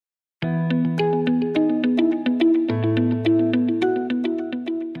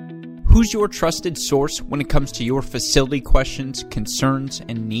Who's your trusted source when it comes to your facility questions, concerns,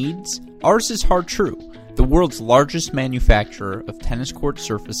 and needs? Ours is Hard True, the world's largest manufacturer of tennis court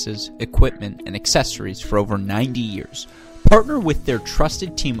surfaces, equipment, and accessories for over 90 years. Partner with their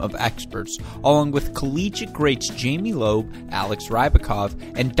trusted team of experts, along with collegiate greats Jamie Loeb, Alex Rybakov,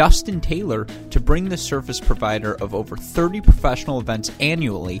 and Dustin Taylor, to bring the surface provider of over 30 professional events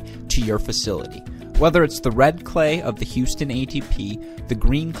annually to your facility. Whether it's the red clay of the Houston ATP, the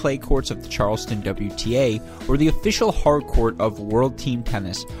green clay courts of the Charleston WTA, or the official hard court of World Team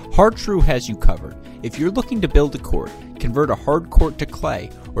Tennis, Hard True has you covered. If you're looking to build a court, convert a hard court to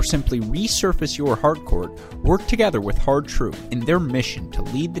clay, or simply resurface your hard court, work together with Hard True in their mission to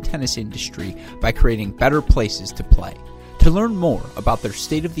lead the tennis industry by creating better places to play. To learn more about their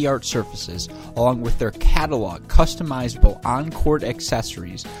state-of-the-art surfaces, along with their catalog customizable on-court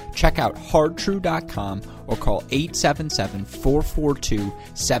accessories, check out hardtrue.com or call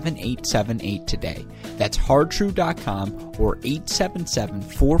 877-442-7878 today. That's hardtrue.com or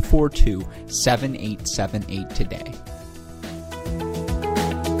 877-442-7878 today.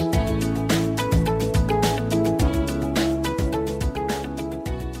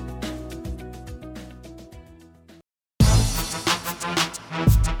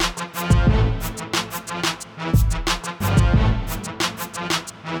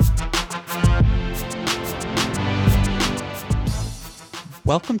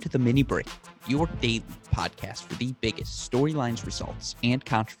 Welcome to the Mini Break, your daily podcast for the biggest storylines, results, and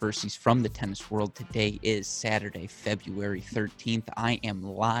controversies from the tennis world. Today is Saturday, February 13th. I am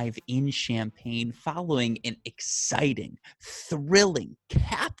live in Champaign following an exciting, thrilling,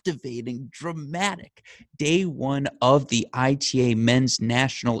 captivating, dramatic day one of the ITA Men's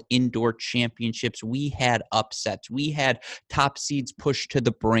National Indoor Championships. We had upsets. We had top seeds pushed to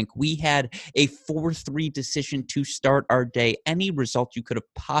the brink. We had a 4-3 decision to start our day. Any result you could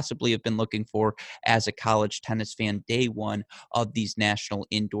have possibly have been looking for as a college tennis fan. Day one of these national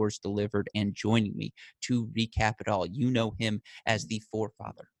indoors delivered, and joining me to recap it all, you know him as the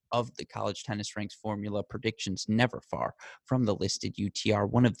forefather of the college tennis ranks formula, predictions never far from the listed UTR,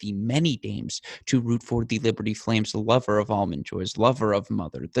 one of the many dames to root for the Liberty Flames, the lover of almond joys, lover of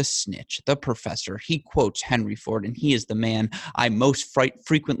mother, the snitch, the professor. He quotes Henry Ford, and he is the man I most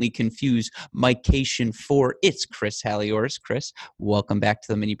frequently confuse Mike Cation for. It's Chris Halioris. Chris, welcome back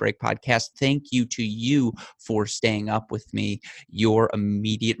to the Mini Break podcast. Thank you to you for staying up with me. Your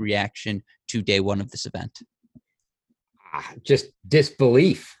immediate reaction to day one of this event? Just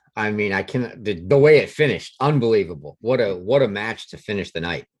disbelief. I mean, I cannot. The way it finished, unbelievable. What a match to finish the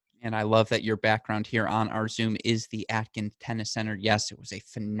night. And I love that your background here on our Zoom is the Atkins Tennis Center. Yes, it was a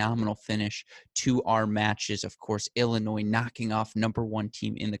phenomenal finish to our matches. Of course, Illinois knocking off number one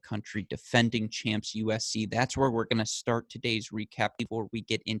team in the country, defending champs USC. That's where we're going to start today's recap. Before we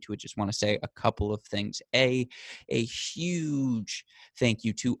get into it, just want to say a couple of things. A huge thank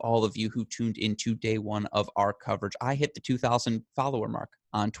you to all of you who tuned into day one of our coverage. I hit the 2,000 follower mark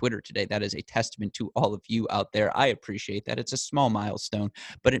on Twitter today. That is a testament to all of you out there. I appreciate that. It's a small milestone,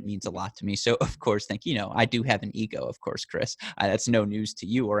 but it means a lot to me. So, of course, thank you. I do have an ego, of course, Chris. That's no news to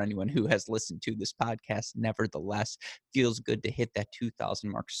you or anyone who has listened to this podcast. Nevertheless, feels good to hit that 2,000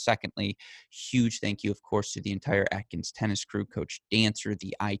 mark. Secondly, huge thank you, of course, to the entire Atkins tennis crew, Coach Dancer,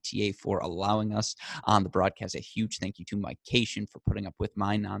 the ITA, for allowing us on the broadcast. A huge thank you to Mike Cation for putting up with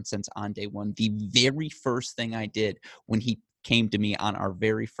my nonsense on day one. The very first thing I did when he came to me on our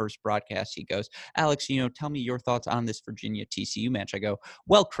very first broadcast, he goes, Alex, tell me your thoughts on this Virginia TCU match. I go,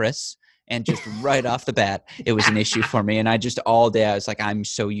 well, Chris, and just right off the bat, it was an issue for me. And I just all day, I was like, I'm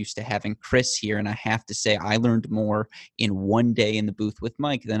so used to having Chris here. And I have to say, I learned more in one day in the booth with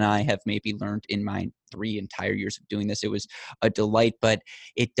Mike than I have maybe learned in my 3 entire years of doing this. It was a delight, but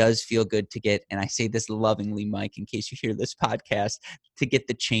it does feel good to get, and I say this lovingly, Mike, in case you hear this podcast, to get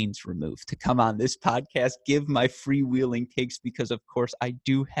the chains removed, to come on this podcast, give my freewheeling takes, because of course I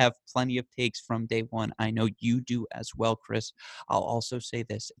do have plenty of takes from day one. I know you do as well, Chris. I'll also say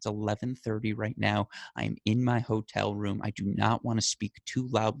this. It's 11:30 right now. I'm in my hotel room. I do not want to speak too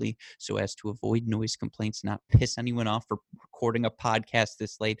loudly so as to avoid noise complaints, not piss anyone off for recording a podcast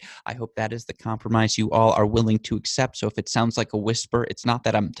this late. I hope that is the compromise you all are willing to accept. So if it sounds like a whisper, it's not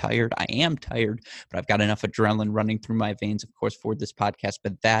that I'm tired. I am tired, but I've got enough adrenaline running through my veins, of course, for this podcast.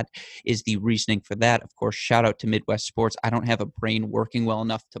 But that is the reasoning for that. Of course, shout out to Midwest Sports. I don't have a brain working well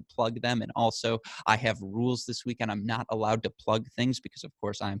enough to plug them. And also, I have rules this weekend. I'm not allowed to plug things because, of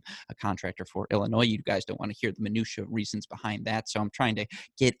course, I'm a contractor for Illinois. You guys don't want to hear the minutia reasons behind that. So I'm trying to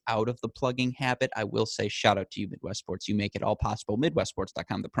get out of the plugging habit. I will say shout out to you, Midwest Sports. You make it all possible.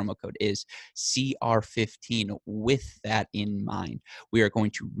 MidwestSports.com. The promo code is CR15. With that in mind, we are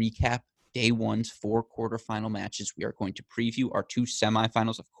going to recap day one's 4 quarterfinal matches. We are going to preview our 2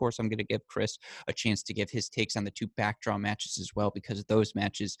 semifinals. Of course, I'm going to give Chris a chance to give his takes on the 2 backdraw matches as well, because those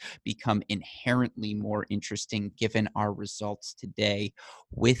matches become inherently more interesting given our results today.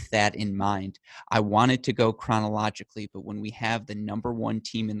 With that in mind, I wanted to go chronologically, but when we have the number 1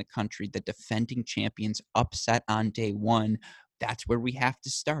 team in the country, the defending champions, upset on day 1, that's where we have to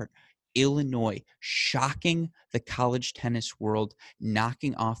start. Illinois shocking the college tennis world,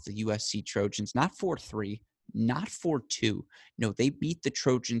 knocking off the USC Trojans, not 4-3, not 4-2. No, they beat the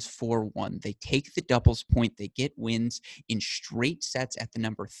Trojans 4-1. They take the doubles point. They get wins in straight sets at the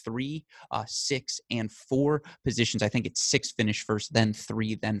number 3, 6, and 4 positions. I think it's 6 finish first, then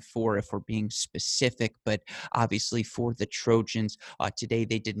 3, then 4, if we're being specific. But obviously for the Trojans, today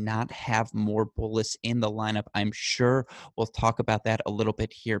they did not have more bullets in the lineup. I'm sure we'll talk about that a little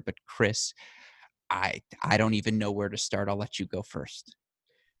bit here. But Chris, I don't even know where to start. I'll let you go first.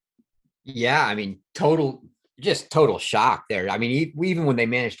 Yeah, I mean, total shock there. I mean, even when they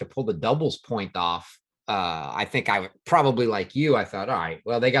managed to pull the doubles point off, I think I would probably, like you, I thought, all right,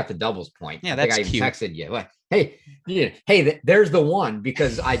 well, they got the doubles point. Yeah, I think that's I even cute. texted you, like, hey, there's the one,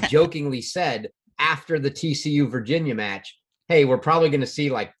 because I jokingly said after the TCU Virginia match, hey, we're probably going to see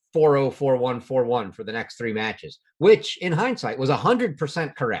like 4-0, 4-1, 4-1 for the next 3 matches, which in hindsight was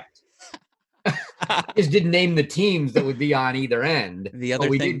 100% correct. Just didn't name the teams that would be on either end, The but other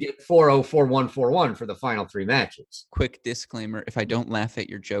we did thing, get 4-0, 4-1, 4-1 for the final 3 matches. quick disclaimer, if I don't laugh at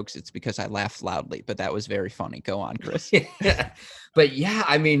your jokes, it's because I laugh loudly, but that was very funny. Go on, Chris. Yeah. But yeah,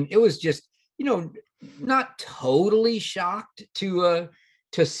 I mean, it was just, not totally shocked to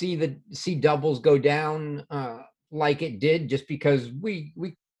see doubles go down like it did, just because we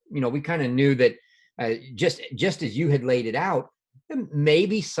kind of knew that, just as you had laid it out,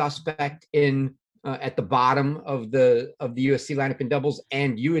 maybe suspect in at the bottom of the USC lineup in doubles,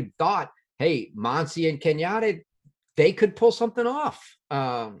 and you had thought, hey, Monsi and Kenyatta, they could pull something off,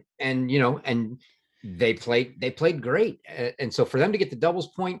 and they played great, and so for them to get the doubles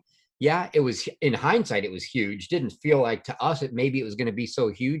point, yeah, it was, in hindsight, it was huge. Didn't feel like to us it maybe it was going to be so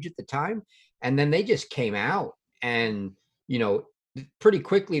huge at the time, and then they just came out, and you know pretty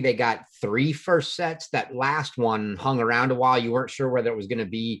quickly they got 3 first sets. That last one hung around a while. You weren't sure whether it was going to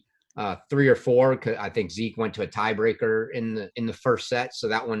be 3 or 4, because I think Zeke went to a tiebreaker in the first set, so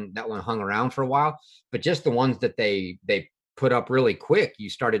that one hung around for a while. But just the ones that they put up really quick,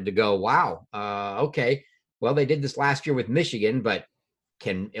 you started to go, wow, okay, well, they did this last year with Michigan, but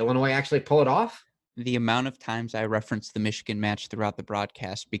can Illinois actually pull it off? The amount of times I referenced the Michigan match throughout the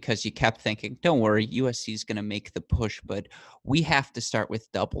broadcast, because you kept thinking, don't worry, USC is going to make the push, but we have to start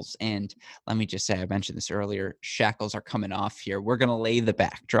with doubles. And let me just say, I mentioned this earlier, shackles are coming off here. We're going to lay the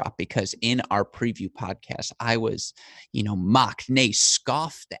backdrop, because in our preview podcast, I was, mocked, nay,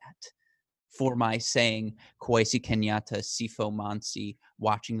 scoffed at for my saying Kwesi Kenyatta, Sifo Mansi,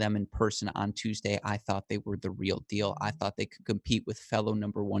 watching them in person on Tuesday, I thought they were the real deal. I thought they could compete with fellow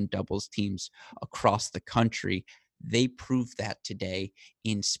number 1 doubles teams across the country. They proved that today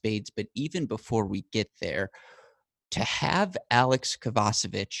in spades. But even before we get there, to have Alex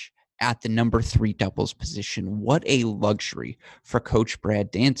Kovacevic at the number 3 doubles position, what a luxury for Coach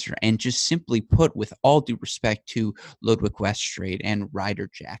Brad Dancer. And just simply put, with all due respect to Ludwig Westrade and Ryder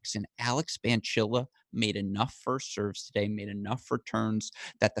Jackson, Alex Banchilla made enough first serves today, made enough returns,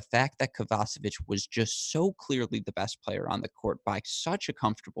 that the fact that Kovacevic was just so clearly the best player on the court by such a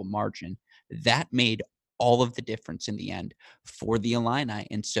comfortable margin, that made all of the difference in the end for the Illini.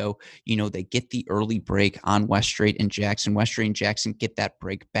 And so, they get the early break on Westrade and Jackson. Westrade and Jackson get that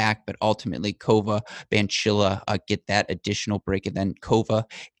break back, but ultimately Kova, Banchilla get that additional break, and then Kova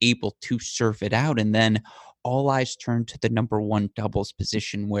able to serve it out. And then all eyes turn to the number 1 doubles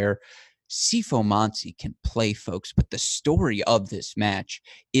position, where Sifo Mansi can play, folks. But the story of this match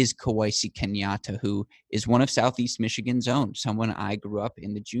is Kwesi Kenyatta, who is one of Southeast Michigan's own, someone I grew up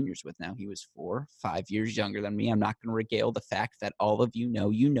in the juniors with. Now, he was 4, 5 years younger than me. I'm not going to regale the fact that all of you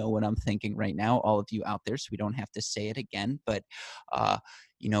know what I'm thinking right now, all of you out there, so we don't have to say it again. But,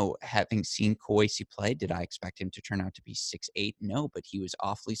 having seen Kwesi play, did I expect him to turn out to be 6'8"? No, but he was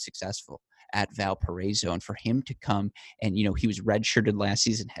awfully successful at Valparaiso. And for him to come, and, he was redshirted last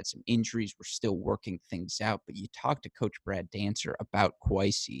season, had some injuries, we're still working things out. But you talk to Coach Brad Dancer about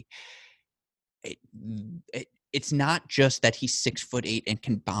Kwesi, it, it's not just that he's 6'8" and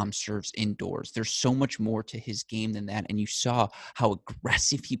can bomb serves indoors. There's so much more to his game than that. And you saw how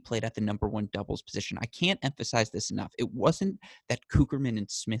aggressive he played at the number 1 doubles position. I can't emphasize this enough. It wasn't that Kugerman and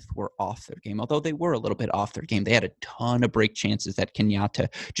Smith were off their game, although they were a little bit off their game. They had a ton of break chances that Kenyatta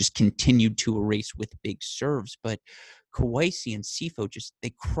just continued to erase with big serves. But Kawhi and Sifo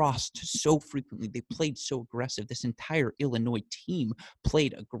they crossed so frequently. They played so aggressive. This entire Illinois team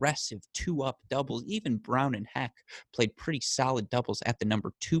played aggressive 2-up doubles. Even Brown and Heck played pretty solid doubles at the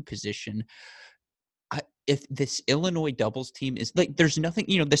number 2 position. If this Illinois doubles team is like, there's nothing,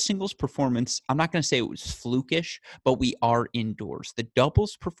 the singles performance, I'm not going to say it was flukish, but we are indoors. The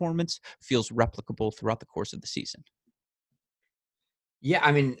doubles performance feels replicable throughout the course of the season. Yeah,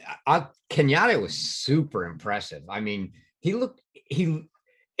 I mean, Kenyatta was super impressive. I mean, it'll be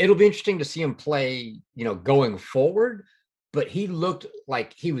interesting to see him play, going forward, but he looked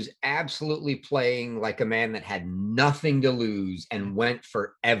like he was absolutely playing like a man that had nothing to lose and went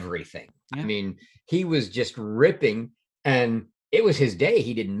for everything. Yeah. I mean, he was just ripping, and it was his day.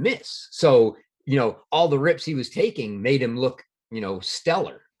 He didn't miss. So, all the rips he was taking made him look,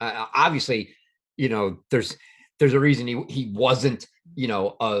 stellar. Obviously, there's a reason he wasn't,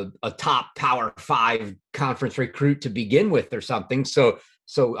 a top Power 5 conference recruit to begin with or something.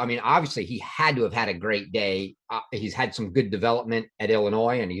 So I mean, obviously he had to have had a great day. He's had some good development at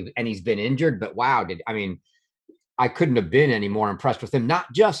Illinois, and he's been injured, but wow, I couldn't have been any more impressed with him,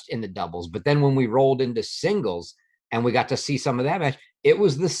 not just in the doubles, but then when we rolled into singles and we got to see some of that match, it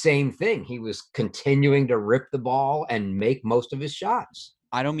was the same thing. He was continuing to rip the ball and make most of his shots.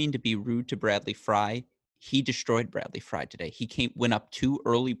 I don't mean to be rude to Bradley Fry. He destroyed Bradley Fry today. He went up 2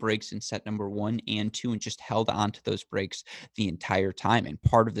 early breaks in set number 1 and 2 and just held on to those breaks the entire time. And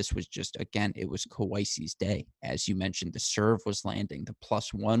part of this was just, again, it was Kawhi's day. As you mentioned, the serve was landing. The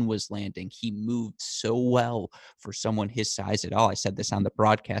 +1 was landing. He moved so well for someone his size at all. I said this on the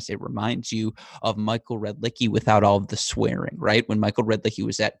broadcast. It reminds you of Michael Redlicki without all of the swearing, right? When Michael Redlicki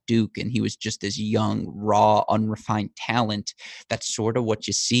was at Duke and he was just this young, raw, unrefined talent, that's sort of what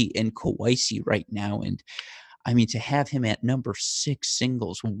you see in Kawhi right now. And I mean, to have him at number 6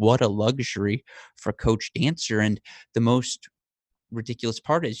 singles, what a luxury for Coach Dancer. And the most ridiculous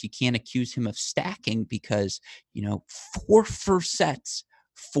part is you can't accuse him of stacking because, 4 first sets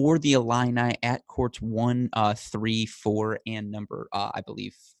for the Illini at courts 1, 3, 4, and number, I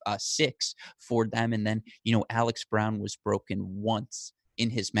believe, 6 for them. And then, Alex Brown was broken once in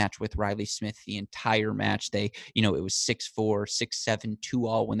his match with Riley Smith the entire match. It was 6-4, 6-7,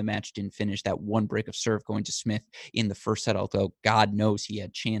 2-all when the match didn't finish. That one break of serve going to Smith in the first set, although God knows he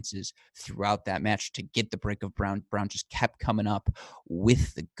had chances throughout that match to get the break of Brown. Brown just kept coming up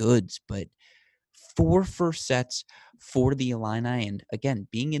with the goods, but 4 first sets for the Illini. And again,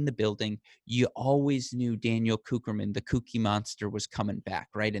 being in the building, you always knew Daniel Kucherman, the Kookie Monster, was coming back,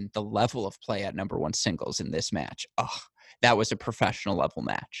 right? And the level of play at number 1 singles in this match, that was a professional level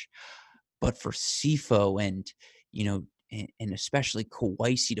match. But for Sifo and, and especially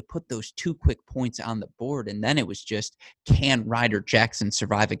Kawhi to put those 2 quick points on the board, and then it was just, can Ryder Jackson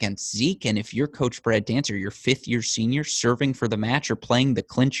survive against Zeke? And if you're Coach Brad Dancer, your 5th-year senior, serving for the match or playing the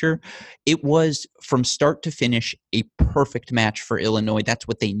clincher, it was from start to finish a perfect match for Illinois. That's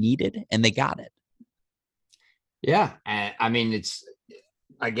what they needed, and they got it. Yeah, I mean, it's,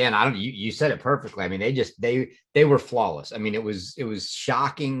 again, you said it perfectly. I mean, they were flawless. I mean, it was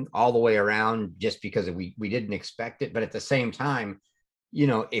shocking all the way around just because we didn't expect it. But at the same time,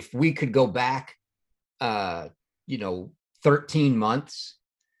 if we could go back, 13 months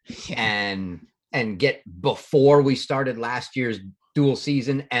and get before we started last year's dual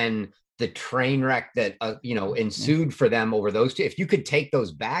season and the train wreck that, ensued for them over those 2, if you could take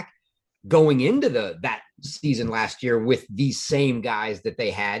those back, going into that season last year with these same guys that they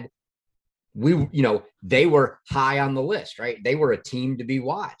had, they were high on the list, right? They were a team to be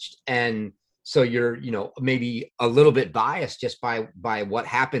watched. And so you're, maybe a little bit biased just by what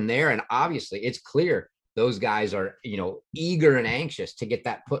happened there. And obviously it's clear those guys are, eager and anxious to get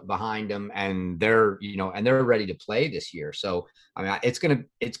that put behind them, and they're ready to play this year. So, I mean, it's going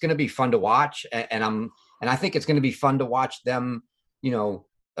to be fun to watch. And I think it's going to be fun to watch them,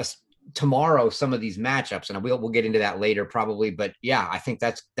 tomorrow, some of these matchups, and we'll get into that later probably, but yeah, I think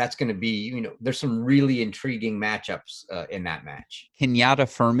that's going to be, there's some really intriguing matchups in that match. Kenyatta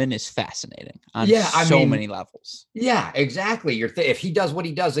Furman is fascinating on many levels. Yeah, exactly. If he does what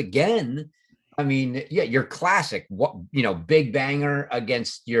he does again, I mean, yeah, your classic, big banger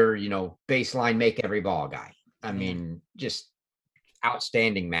against your, baseline, make every ball guy. I mean, just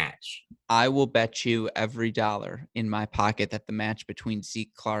outstanding match. I will bet you every dollar in my pocket that the match between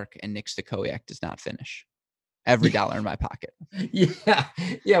Zeke Clark and Nick Stakoyak does not finish. Every dollar in my pocket.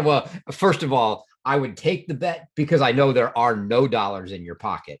 Yeah. Well, first of all, I would take the bet because I know there are no dollars in your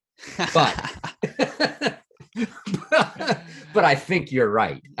pocket. But but I think you're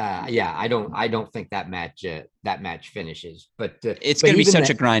right. Yeah, I don't think that match finishes. But it's going to be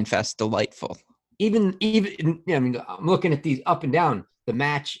such a grind fest. Delightful. I mean, I'm looking at these up and down. The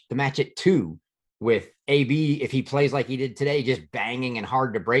match at 2 with AB, if he plays like he did today, just banging and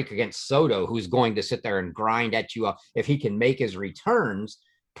hard to break against Soto, who's going to sit there and grind at you up. If he can make his returns,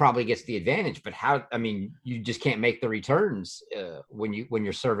 probably gets the advantage. But how? I mean, you just can't make the returns when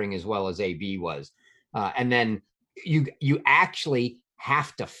you're serving as well as AB was, and then you actually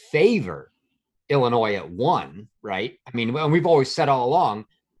have to favor Illinois at 1, right? I mean, we've always said all along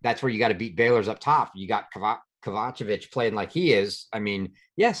that's where you got to beat Baylor's up top. You got Kovacevic playing like he is. I mean,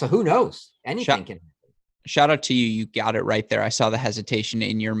 yeah. So who knows? Anything Shout, can. shout out to you. You got it right there. I saw the hesitation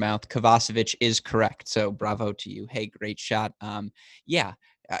in your mouth. Kovacevic is correct. So bravo to you. Hey, great shot. Yeah.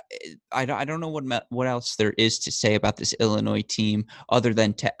 uh, I don't know what else there is to say about this Illinois team other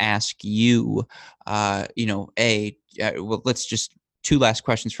than to ask you, well, let's just two last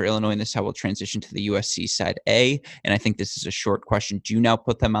questions for Illinois, and this is how we'll transition to the USC side. And I think this is a short question. Do you now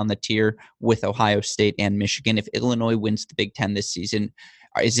put them on the tier with Ohio State and Michigan? If Illinois wins the Big Ten this season,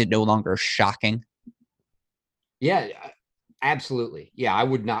 is it no longer shocking? Yeah, absolutely. Yeah, I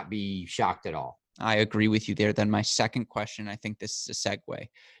would not be shocked at all. I agree with you there. Then my second question, I think this is a segue.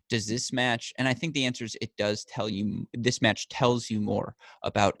 Does this match, and I think the answer is it does tell you, this match tells you more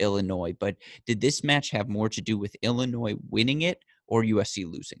about Illinois, but did this match have more to do with Illinois winning it or USC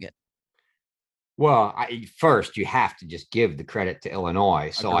losing it? Well, first you have to just give the credit to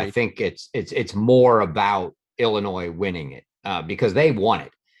Illinois. So I Agreed. think it's more about Illinois winning it because they won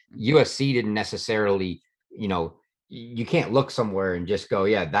it. USC didn't necessarily, you can't look somewhere and just go,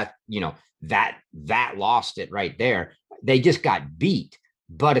 yeah, that lost it right there. They just got beat,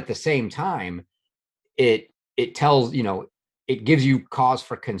 but at the same time, it tells it gives you cause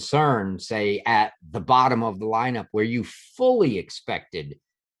for concern. Say at the bottom of the lineup where you fully expected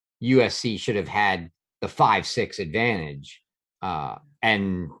USC should have had the 5-6 advantage.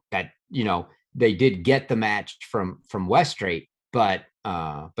 And that, they did get the match from West Straight, but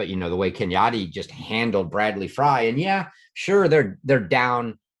the way Kenyatta just handled Bradley Fry, and yeah, sure, they're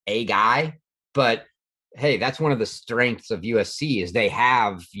down a guy, but hey, that's one of the strengths of USC is they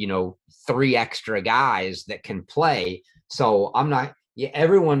have, 3 extra guys that can play. So I'm not, yeah,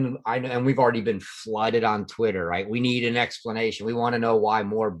 everyone I know, and we've already been flooded on Twitter, right? We need an explanation. We want to know why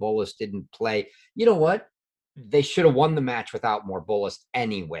More Bullis didn't play. You know what? They should have won the match without More Bullis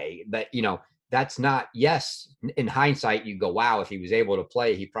anyway. But that's not, yes, in hindsight, you go, wow, if he was able to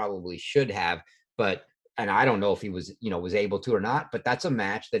play, he probably should have. But and I don't know if he was able to or not, but that's a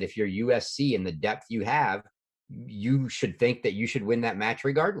match that if you're USC and the depth you have, you should think that you should win that match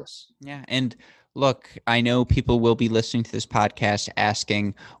regardless. Yeah. And look, I know people will be listening to this podcast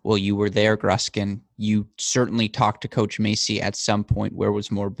asking, well, you were there, Gruskin. You certainly talked to Coach Macy at some point. Where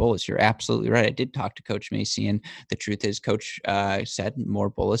was More Bullis? You're absolutely right. I did talk to Coach Macy, and the truth is, Coach said More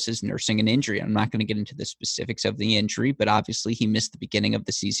Bullis is nursing an injury. I'm not going to get into the specifics of the injury, but obviously he missed the beginning of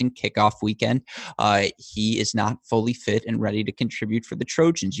the season, kickoff weekend. He is not fully fit and ready to contribute for the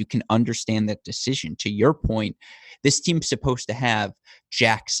Trojans. You can understand that decision. To your point, this team's supposed to have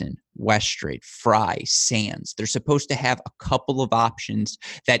Jackson, Weststrait, Fry, Sands. They're supposed to have a couple of options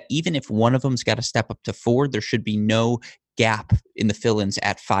that even if one of them's got to step up to 4, there should be no gap in the fill-ins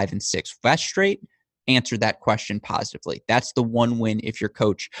at 5 and 6. Weststrait answered that question positively. That's the one win if you're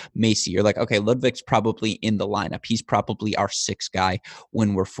Coach Macy. You're like, okay, Ludwig's probably in the lineup. He's probably our 6th guy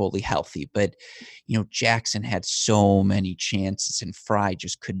when we're fully healthy. But, Jackson had so many chances and Fry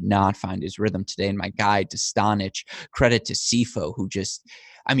just could not find his rhythm today. And my guy, Dostanic, credit to Sifo, who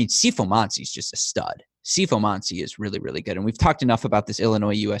Sifo Monsi's just a stud. Sifo Monsi is really, really good. And we've talked enough about this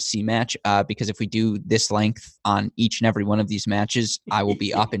Illinois USC match because if we do this length on each and every one of these matches, I will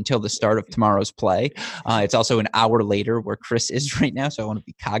be up until the start of tomorrow's play. It's also an hour later where Chris is right now, so I want to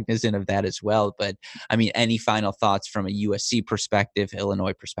be cognizant of that as well. But, any final thoughts from a USC perspective,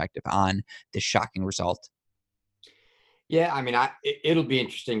 Illinois perspective on this shocking result? Yeah, it'll be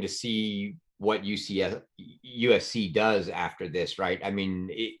interesting to see what USC does after this, right?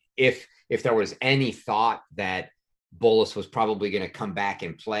 If there was any thought that Bolus was probably going to come back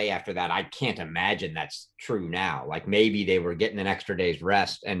and play after that, I can't imagine that's true now. Like maybe they were getting an extra day's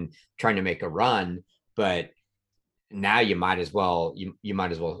rest and trying to make a run, but now you might as well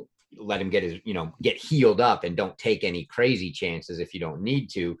let him get healed up and don't take any crazy chances if you don't need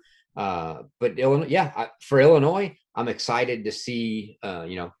to. But Illinois, yeah, for Illinois, I'm excited to see,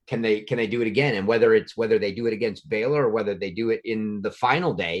 can they do it again? And whether they do it against Baylor or whether they do it in the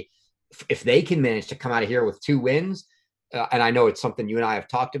final day, if they can manage to come out of here with 2 wins, and I know it's something you and I have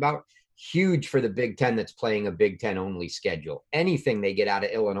talked about, huge for the Big Ten that's playing a Big Ten only schedule. Anything they get out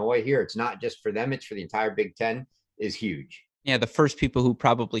of Illinois here, it's not just for them, it's for the entire Big Ten, is huge. Yeah, the first people who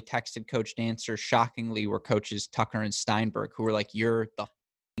probably texted Coach Dancer shockingly were coaches Tucker and Steinberg, who were like, "You're the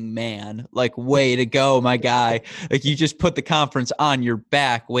man, like, way to go, my guy. Like, you just put the conference on your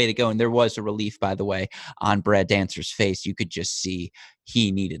back. Way to go." And there was a relief, by the way, on Brad Dancer's face. You could just see he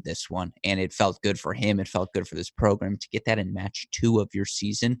needed this one, and it felt good for him. It felt good for this program to get that in match 2 of your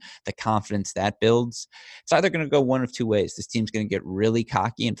season. The confidence that builds, it's either going to go one of two ways. This team's going to get really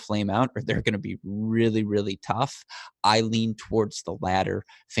cocky and flame out, or they're going to be really, really tough. I lean towards the latter.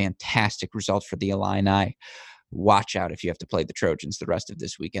 Fantastic result for the Illini. Watch out if you have to play the Trojans the rest of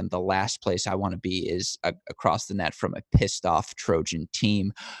this weekend. The last place I want to be is across the net from a pissed off Trojan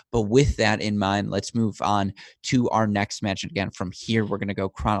team. But with that in mind, let's move on to our next match. Again, from here, we're going to go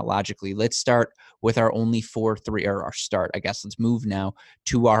chronologically. Let's start with our only 4-3, or our start, I guess. Let's move now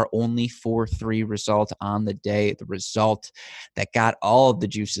to our only 4-3 result on the day, the result that got all of the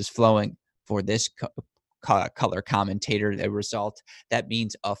juices flowing for this color commentator, the result that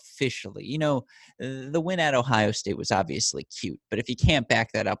means officially, the win at Ohio State was obviously cute, but if you can't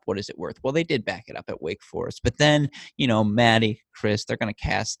back that up, what is it worth? Well, they did back it up at Wake Forest, but then, Maddie, Chris, they're going to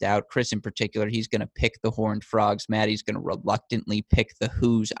cast out. Chris in particular, he's going to pick the Horned Frogs. Maddie's going to reluctantly pick the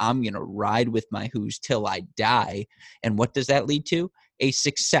Who's. I'm going to ride with my Who's till I die. And what does that lead to? A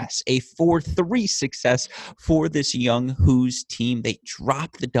success, a 4-3 success for this young Who's team. They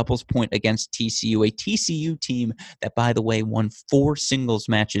dropped the doubles point against TCU, a TCU team that, by the way, won 4 singles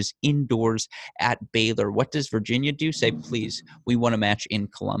matches indoors at Baylor. What does Virginia do? Say, please, we want a match in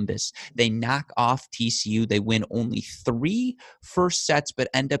Columbus. They knock off TCU. They win only 3 first sets, but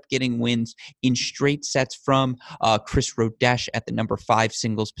end up getting wins in straight sets from Chris Rodesh at the number 5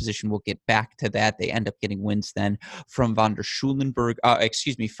 singles position. We'll get back to that. They end up getting wins then from von der Schulenburg,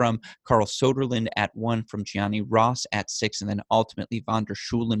 from Carl Soderlund at 1, from Gianni Ross at 6, and then ultimately von der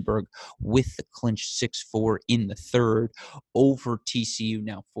Schulenburg with the clinch 6-4 in the third over TCU.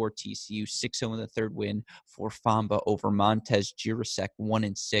 Now for TCU, 6-0 in the third win for Famba over Montez Jirasek,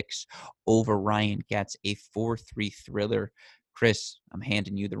 1-6 over Ryan Getz, a 4-3 thriller. Chris, I'm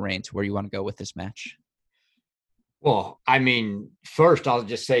handing you the reins. Where do you want to go with this match? Well, I mean, first I'll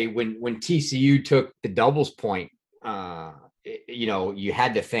just say when TCU took the doubles point, you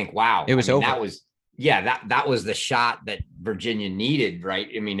had to think, wow. It I was mean, over. that was the shot that Virginia needed, right?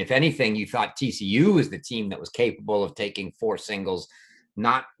 I mean, if anything, you thought TCU was the team that was capable of taking 4 singles,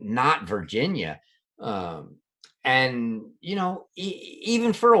 not Virginia. And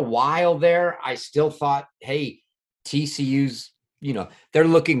even for a while there, I still thought, hey, TCU's, they're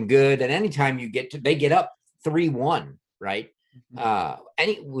looking good. And anytime they get up 3-1, right?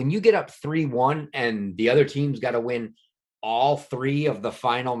 When you get up 3-1 and the other team's got to win all 3 of the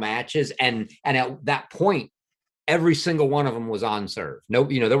final matches, and at that point, every single one of them was on serve. No,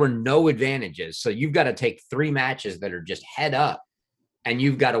 there were no advantages. So you've got to take 3 matches that are just head up, and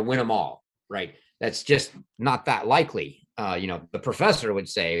you've got to win them all, right? That's just not that likely. The professor would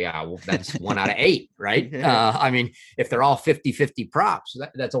say, yeah, well, that's 1 out of 8, right? I mean, if they're all 50-50 props,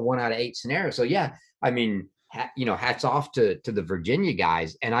 that's a 1 out of 8 scenario. So yeah, I mean, hats off to the Virginia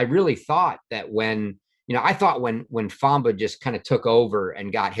guys. And I really thought that when Famba just kind of took over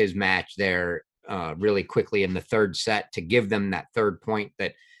and got his match there really quickly in the third set to give them that third point,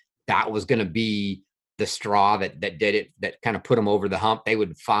 that was going to be the straw that did it, that kind of put them over the hump. They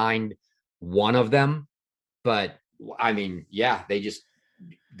would find one of them, but I mean, yeah,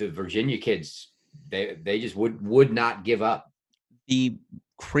 the Virginia kids, they just would not give up. The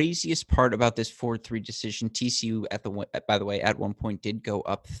craziest part about this 4-3 decision, TCU by the way, at one point did go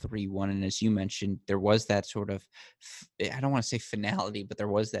up 3-1, and as you mentioned, there was that sort of, I don't want to say finality, but there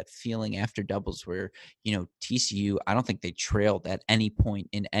was that feeling after doubles where TCU, I don't think they trailed at any point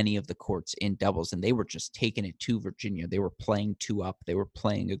in any of the courts in doubles, and they were just taking it to Virginia. They were playing 2 up, they were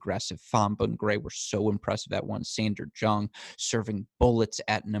playing aggressive. Famba and Gray were so impressive at 1. Sander Jung serving bullets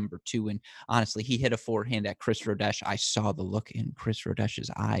at number 2, and honestly, he hit a forehand at Chris Rodesh. I saw the look in Chris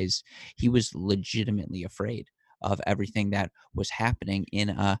Rodesh's eyes. He was legitimately afraid of everything that was happening in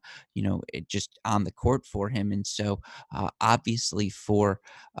it just on the court for him. And so obviously for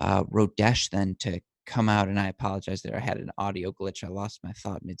Rodesh then to come out, and I apologize that I had an audio glitch. I lost my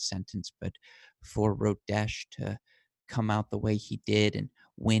thought mid-sentence, but for Rodesh to come out the way he did and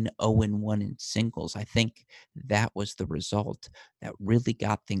win 0-1 in singles, I think that was the result that really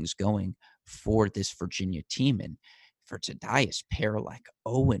got things going for this Virginia team. And for Tadias Paralek,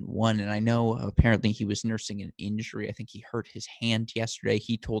 0-1. And I know apparently he was nursing an injury. I think he hurt his hand yesterday.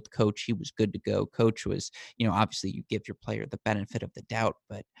 He told coach he was good to go. Coach was, obviously you give your player the benefit of the doubt,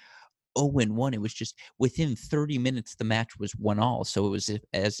 but 0-1, it was just within 30 minutes, the match was 1-all. So it was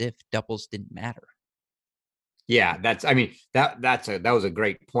as if doubles didn't matter. Yeah, I mean, that was a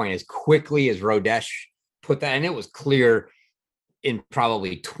great point. As quickly as Rodesh put that, and it was clear in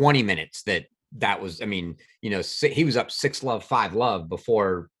probably 20 minutes that was, I mean, he was up 6-love, 5-love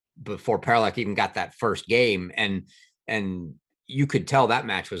before Paralek even got that first game. And you could tell that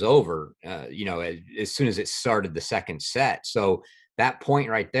match was over, as soon as it started the second set. So that point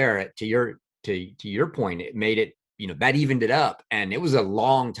right there, to your point, it made it, that evened it up. And it was a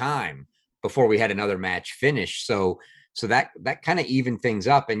long time before we had another match finish. So that kind of evened things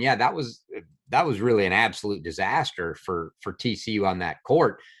up. And yeah, that was really an absolute disaster for TCU on that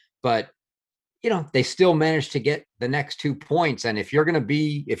court. But they still managed to get the next 2 points. And if you're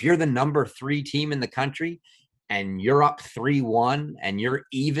the number 3 team in the country and you're up 3-1 and you're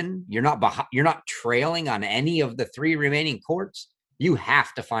even, you're not trailing on any of the 3 remaining courts, you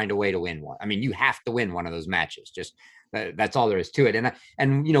have to find a way to win one. I mean, you have to win one of those matches. Just that's all there is to it.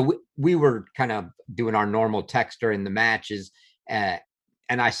 And we were kind of doing our normal text during the matches, and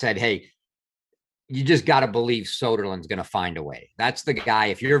I said, hey, you just got to believe Soderlund's going to find a way. That's the guy.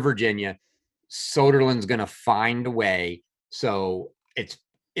 If you're Virginia, Soderlund's going to find a way. So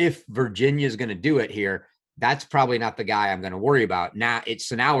if Virginia's going to do it here, that's probably not the guy I'm going to worry about. Now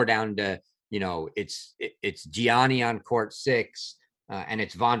we're down to, it's Gianni on court 6, and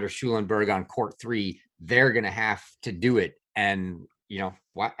it's Von der Schulenberg on court 3. They're going to have to do it. And,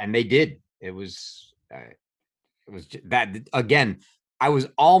 what, and they did. It was that, again, I was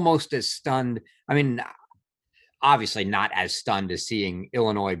almost as stunned. I mean, obviously not as stunned as seeing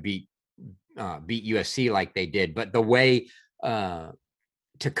Illinois beat USC like they did, but the way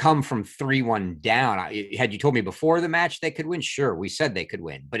to come from 3-1 down. Had you told me before the match they could win, sure, we said they could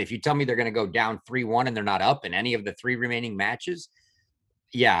win. But if you tell me they're going to go down 3-1 and they're not up in any of the 3 remaining matches,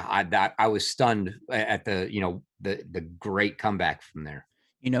 yeah, I was stunned at the great comeback from there.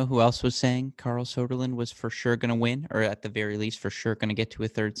 You know who else was saying Carl Soderlund was for sure going to win, or at the very least for sure going to get to a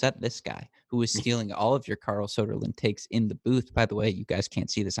third set? This guy who was stealing all of your Carl Soderlund takes in the booth. By the way, you guys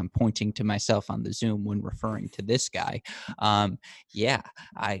can't see this. I'm pointing to myself on the Zoom when referring to this guy. Yeah,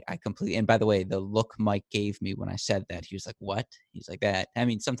 I completely. And by the way, the look Mike gave me when I said that, he was like, "What?" He's like that. I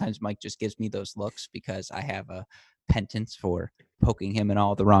mean, sometimes Mike just gives me those looks because I have a penance for poking him in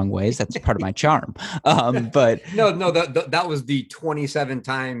all the wrong ways. That's part of my charm. But no, that was the 27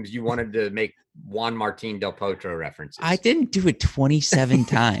 times you wanted to make Juan Martin Del Potro references. I didn't do it 27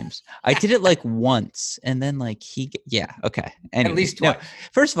 times. I did it like once, and then like yeah, okay. Anyway, at least twice. No,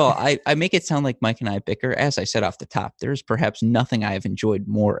 first of all, I make it sound like Mike and I bicker. As I said off the top, there's perhaps nothing I have enjoyed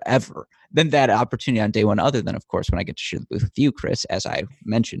more ever than that opportunity on day one, other than, of course, when I get to share the booth with you, Chris. As I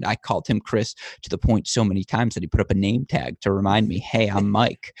mentioned, I called him Chris to the point so many times that he put up a name tag to remind me, hey, I'm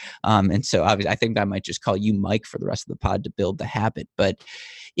Mike. And so I think I might just call you Mike for the rest of the pod to build the habit. But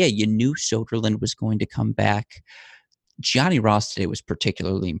yeah, you knew Soderlund was going to come back. Gianni Ross today was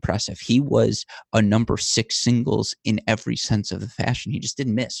particularly impressive. He was a number 6 singles in every sense of the fashion. He just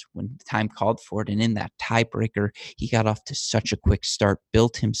didn't miss when the time called for it. And in that tiebreaker, he got off to such a quick start,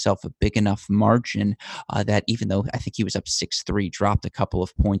 built himself a big enough margin that even though I think he was up 6-3, dropped a couple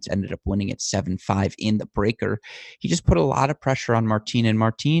of points, ended up winning at 7-5 in the breaker. He just put a lot of pressure on Martin, and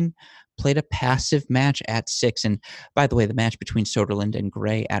Martin played a passive match at 6. And by the way, the match between Soderlund and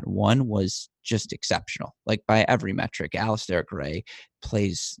Gray at 1 was just exceptional. Like by every metric, Alistair Gray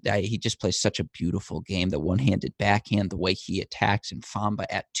he just plays such a beautiful game. The one-handed backhand, the way he attacks, and Famba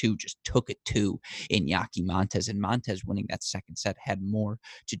at 2 just took it to Iñaki Montes. And Montes winning that second set had more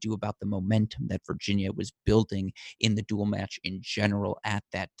to do about the momentum that Virginia was building in the dual match in general at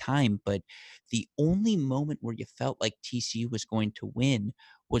that time. But the only moment where you felt like TCU was going to win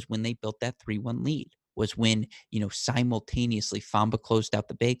was when they built that 3-1 lead, was when, simultaneously Famba closed out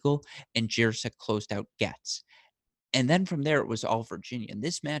the bagel and Jersek closed out Getz. And then from there, it was all Virginia. And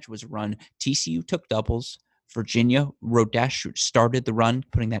this match was run. TCU took doubles. Virginia, Rodesh started the run,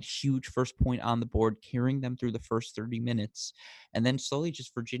 putting that huge first point on the board, carrying them through the first 30 minutes. And then slowly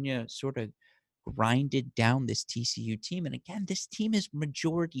just Virginia sort of grinded down this TCU team. And again, this team is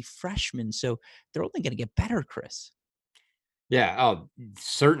majority freshmen, so they're only going to get better, Chris. Yeah. Oh,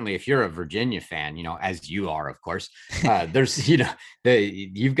 certainly. If you're a Virginia fan, as you are, of course, there's,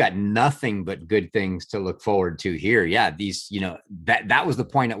 you've got nothing but good things to look forward to here. Yeah. That was the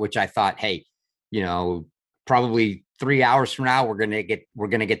point at which I thought, hey, probably 3 hours from now, we're going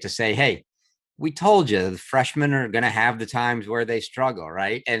to get to say, hey, we told you the freshmen are going to have the times where they struggle.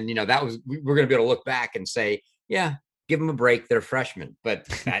 Right. And, we're going to be able to look back and say, yeah, give them a break. They're freshmen, but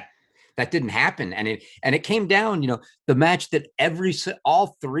that didn't happen. And it came down, the match that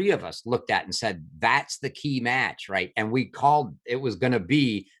all 3 of us looked at and said, that's the key match. Right. And we called, it was going to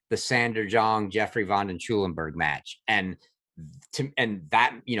be the Sander Jong, Jeffrey Von den Schulenberg match. And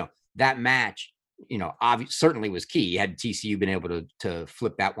that, that match, certainly was key. Had TCU been able to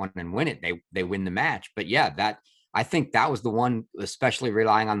flip that one and win it, they win the match. But yeah, I think that was the one, especially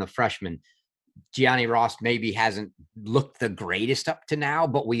relying on the freshman. Gianni Ross maybe hasn't looked the greatest up to now,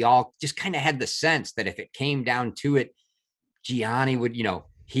 but we all just kind of had the sense that if it came down to it, Gianni would,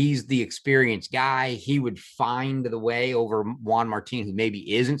 he's the experienced guy. He would find the way over Juan Martin, who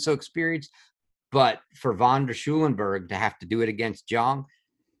maybe isn't so experienced. But for Von der Schulenberg to have to do it against Jong,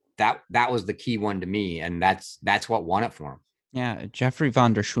 that was the key one to me, and that's what won it for him. Yeah, Jeffrey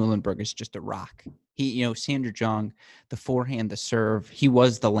Von der Schulenberg is just a rock. He, Sander Jong, the forehand, the serve, he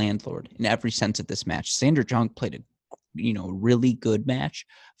was the landlord in every sense of this match. Sander Jong played a really good match.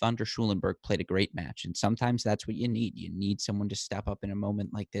 Von der Schulenberg played a great match. And sometimes that's what you need. You need someone to step up in a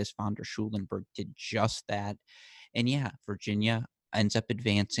moment like this. Von der Schulenberg did just that. And yeah, Virginia ends up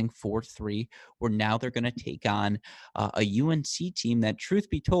advancing 4-3, where now they're going to take on a UNC team that, truth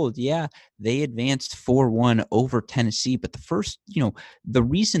be told, yeah, they advanced 4-1 over Tennessee. But the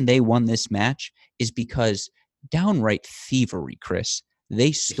reason they won this match is because downright thievery, Chris.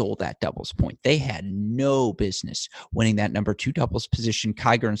 They stole that doubles point. They had no business winning that number 2 doubles position.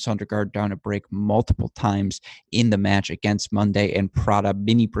 Kiger and Sondergaard down a break multiple times in the match against Monday, and Prada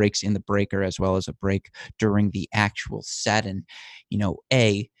mini breaks in the breaker as well as a break during the actual set. And,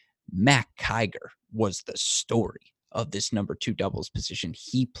 Mac Kiger was the story of this number 2 doubles position.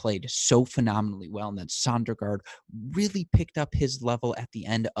 He played so phenomenally well, and then Sondergaard really picked up his level at the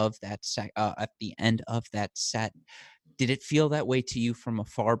end of that set. Did it feel that way to you from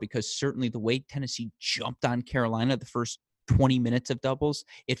afar? Because certainly the way Tennessee jumped on Carolina the first 20 minutes of doubles,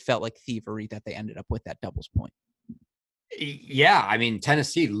 it felt like thievery that they ended up with that doubles point. Yeah, I mean,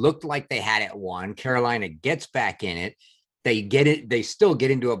 Tennessee looked like they had it won. Carolina gets back in it. They get it. They still get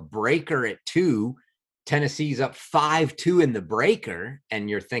into a breaker at 2. Tennessee's up 5-2 in the breaker, and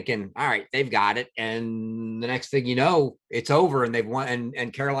you're thinking, all right, they've got it. And the next thing you know, it's over, and they've won,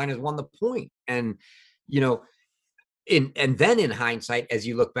 and Carolina's won the point. And and then in hindsight, as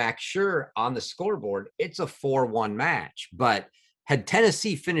you look back, sure, on the scoreboard, it's a 4-1 match. But had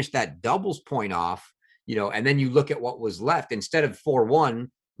Tennessee finished that doubles point off, and then you look at what was left, instead of 4-1,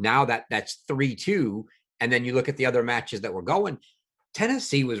 now that's 3-2. And then you look at the other matches that were going,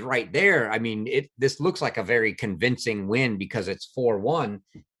 Tennessee was right there. I mean, this looks like a very convincing win because it's 4-1.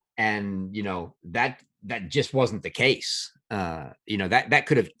 And, that just wasn't the case. That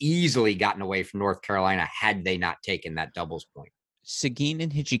could have easily gotten away from North Carolina had they not taken that doubles point. Seguin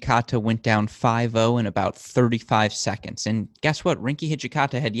and Hijikata went down 5-0 in about 35 seconds. And guess what? Rinky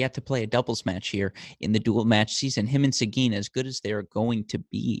Hijikata had yet to play a doubles match here in the dual match season. Him and Seguin, as good as they're going to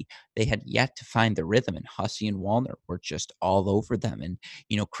be, they had yet to find the rhythm. And Hussey and Wallner were just all over them. And,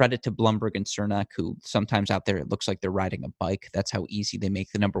 credit to Blumberg and Cernak, who sometimes out there, it looks like they're riding a bike. That's how easy they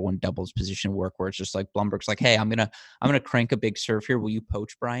make the number 1 doubles position work, where it's just like Blumberg's like, hey, I'm gonna crank a big serve here. Will you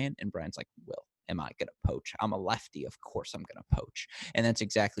poach Brian? And Brian's like, will. Am I going to poach? I'm a lefty. Of course I'm going to poach. And that's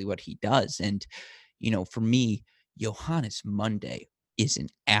exactly what he does. And, for me, Johannes Monday is an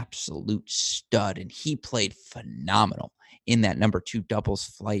absolute stud, and he played phenomenal in that number 2 doubles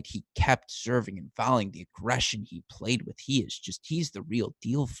flight. He kept serving and volleying. The aggression he played with, he's the real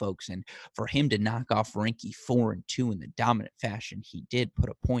deal, folks. And for him to knock off Rinky 4-2 in the dominant fashion he did, put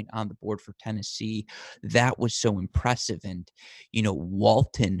a point on the board for Tennessee, that was so impressive. And,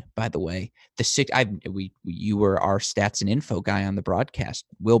 Walton, by the way, you were our stats and info guy on the broadcast.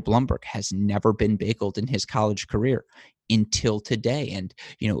 Will Blumberg has never been bageled in his college career until today. And,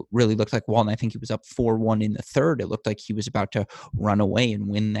 really looked like Walton. I think he was up 4-1 in the third. It looked like he was about to run away and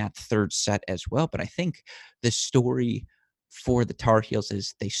win that third set as well. But I think the story for the Tar Heels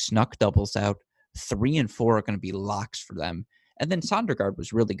is they snuck doubles out. 3 and 4 are going to be locks for them. And then Sondergaard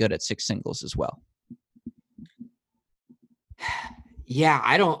was really good at 6 singles as well. Yeah,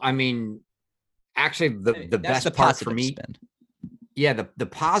 actually the best part for me, spin. Yeah, the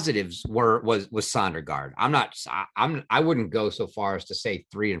positives was Sondergaard. I wouldn't go so far as to say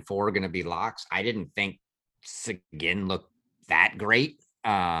 3 and 4 are going to be locks. I didn't think Seguin looked that great.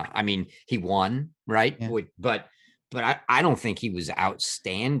 He won, right? Yeah. But I don't think he was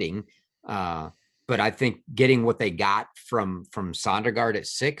outstanding. But I think getting what they got from Sondergaard at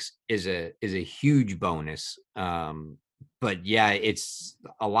 6 is a huge bonus. But yeah, it's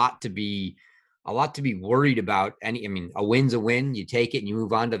a lot to be worried about. A win's a win. You take it and you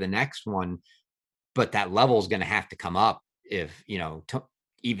move on to the next one. But that level is going to have to come up if,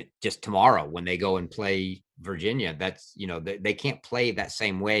 even just tomorrow when they go and play Virginia. That's, they can't play that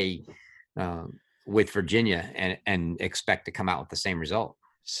same way with Virginia and expect to come out with the same result.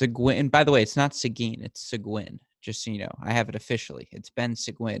 Seguin. And by the way, it's not Seguin, it's Seguin. Just so you know, I have it officially. It's Ben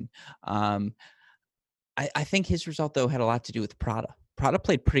Seguin. Um, I think his result, though, had a lot to do with Prada. Prada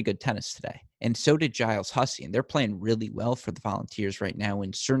played pretty good tennis today, and so did Giles Hussey, and they're playing really well for the Volunteers right now.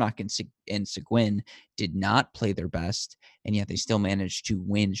 And Cernak and Seguin did not play their best, and yet they still managed to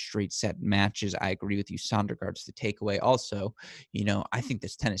win straight set matches. I agree with you, Sondergaard's the takeaway. Also, I think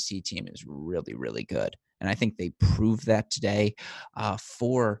this Tennessee team is really, really good, and I think they proved that today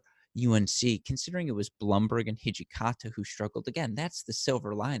for UNC, considering it was Blumberg and Hijikata who struggled again. That's the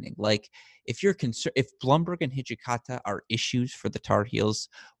silver lining. Like, if you're concerned, if Blumberg and Hijikata are issues for the Tar Heels,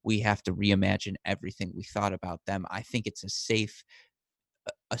 we have to reimagine everything we thought about them. I think it's a safe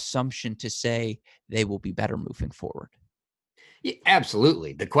assumption to say they will be better moving forward. Yeah,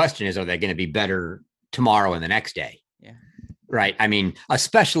 absolutely. The question is, are they going to be better tomorrow and the next day? Yeah. Right. I mean,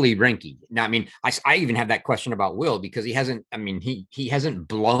 especially Rinky. Now, I mean, I even have that question about Will because he hasn't, I mean, he hasn't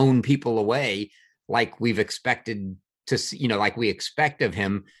blown people away like we've expected to see, like we expect of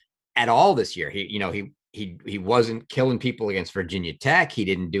him at all this year. He wasn't killing people against Virginia Tech. He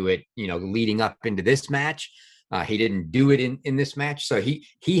didn't do it, leading up into this match. He didn't do it in this match. So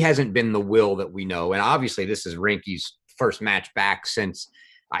he hasn't been the Will that we know. And obviously this is Rinky's first match back since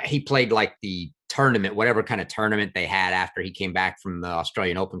he played like the tournament, whatever kind of tournament they had after he came back from the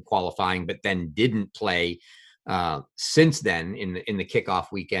Australian Open qualifying, but then didn't play since then in the kickoff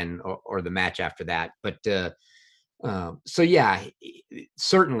weekend or the match after that. But so yeah,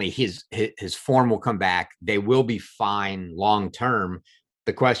 certainly his form will come back. They will be fine long term.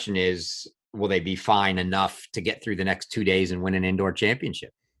 The question is, will they be fine enough to get through the next 2 days and win an indoor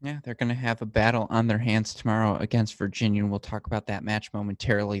championship? Yeah, they're going to have a battle on their hands tomorrow against Virginia, and we'll talk about that match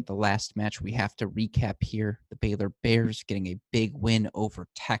momentarily. The last match we have to recap here, the Baylor Bears getting a big win over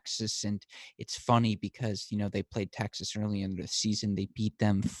Texas, and it's funny because, they played Texas early in the season. They beat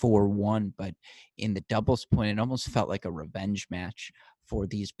them 4-1, but in the doubles point, it almost felt like a revenge match for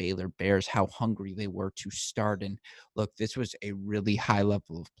these Baylor Bears, how hungry they were to start. And look, this was a really high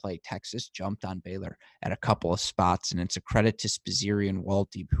level of play. Texas jumped on Baylor at a couple of spots, and it's a credit to Spazieri and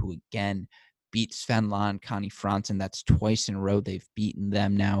Waldy, who again beat Sven Lon, Connie Franzen. That's twice in a row they've beaten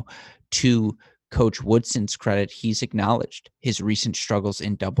them now. To Coach Woodson's credit, he's acknowledged his recent struggles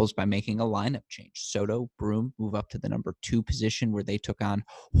in doubles by making a lineup change. Soto, Broom move up to the number 2 position where they took on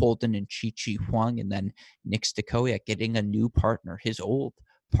Holden and Chi Huang, and then Nick Stakowiak getting a new partner, his old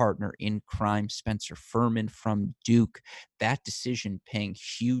partner in crime, Spencer Furman from Duke. That decision paying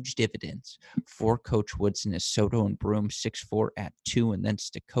huge dividends for Coach Woodson as Soto and Broom 6-4 at 2, and then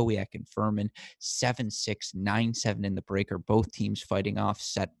Stakowiak and Furman 7-6, 9-7 in the breaker. Both teams fighting off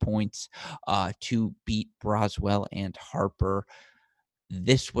set points to beat Braswell and Harper.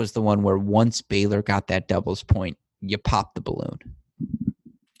 This was the one where once Baylor got that doubles point, you pop the balloon.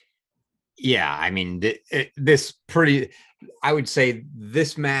 Yeah, I mean, I would say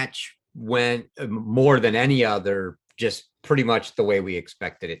this match went more than any other, just pretty much the way we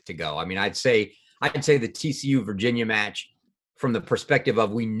expected it to go. I mean, I'd say the TCU Virginia match, from the perspective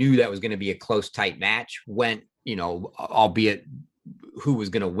of we knew that was going to be a close, tight match, went, albeit who was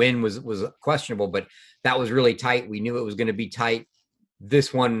going to win was questionable, but that was really tight. We knew it was going to be tight.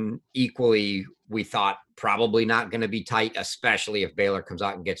 This one equally, we thought probably not going to be tight, especially if Baylor comes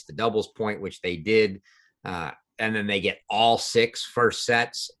out and gets the doubles point, which they did. And then they get all 6 first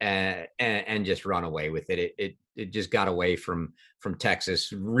sets and just run away with it. It just got away from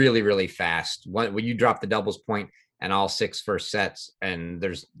Texas really, really fast. When you drop the doubles point and all 6 first sets, and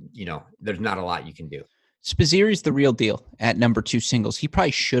there's not a lot you can do. Spazieri's the real deal at number 2 singles. He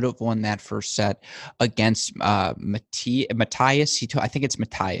probably should have won that first set against Matthias. I think it's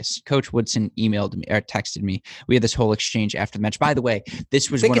Matthias. Coach Woodson emailed me or texted me. We had this whole exchange after the match. By the way,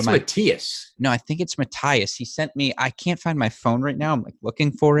 this was one of my. Matthias. No, I think it's Matthias. He sent me. I can't find my phone right now. I'm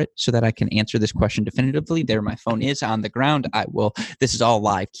looking for it so that I can answer this question definitively. There, my phone is on the ground. I will. This is all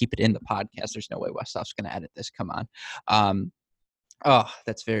live. Keep it in the podcast. There's no way Westhoff's going to edit this. Come on. Oh,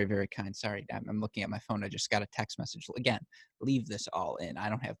 that's very, very kind. Sorry, I'm looking at my phone. I just got a text message. Again, leave this all in. I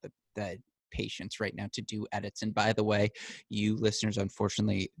don't have the patience right now to do edits. And by the way, you listeners,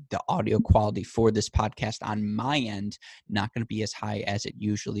 unfortunately, the audio quality for this podcast on my end, not going to be as high as it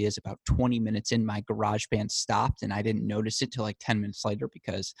usually is. About 20 minutes in, my GarageBand stopped, and I didn't notice it till like 10 minutes later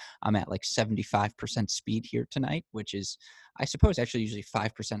because I'm at like 75% speed here tonight, which is, I suppose, actually usually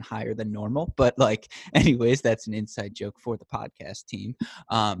 5% higher than normal. But anyways, that's an inside joke for the podcast team.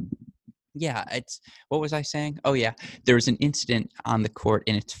 Yeah, what was I saying? Oh yeah, there was an incident on the court,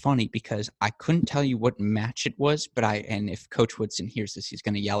 and it's funny because I couldn't tell you what match it was, and if Coach Woodson hears this, he's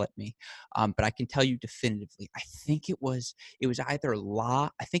going to yell at me. But I can tell you definitively, it was either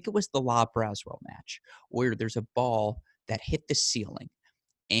I think it was the La Braswell match where there's a ball that hit the ceiling,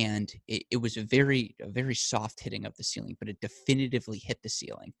 and it was a very soft hitting of the ceiling, but it definitively hit the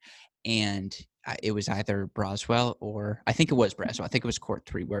ceiling. And it was either Braswell, or I think it was Braswell. I think it was court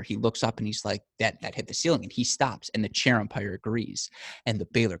 3, where he looks up and he's like, that hit the ceiling, and he stops, and the chair umpire agrees, and the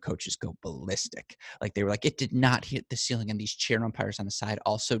Baylor coaches go ballistic. Like, they were like, it did not hit the ceiling, and these chair umpires on the side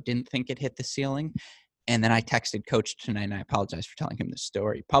also didn't think it hit the ceiling. And then I texted Coach tonight, and I apologize for telling him the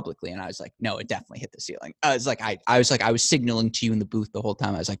story publicly. And I was like, no, it definitely hit the ceiling. I was signaling to you in the booth the whole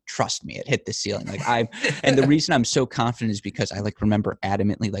time. I was like, trust me, it hit the ceiling. And the reason I'm so confident is because I remember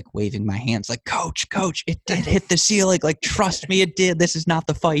adamantly waving my hands like, Coach, it did hit the ceiling. Trust me, it did. This is not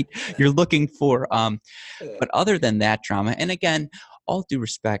the fight you're looking for. But other than that drama, and again, all due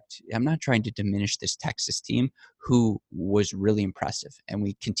respect, I'm not trying to diminish this Texas team, who was really impressive. And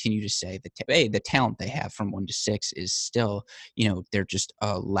we continue to say that, hey, the talent they have from 1 to 6 is still, they're just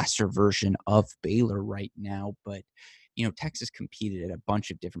a lesser version of Baylor right now. But, Texas competed at a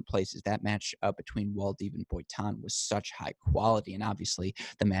bunch of different places. That match between Waldev and Boitan was such high quality. And obviously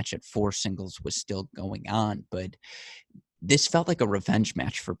the match at 4 singles was still going on. But this felt like a revenge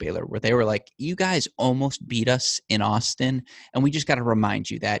match for Baylor, where they were like, you guys almost beat us in Austin, and we just got to remind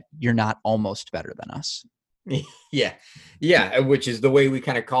you that you're not almost better than us. Yeah. Yeah. Which is the way we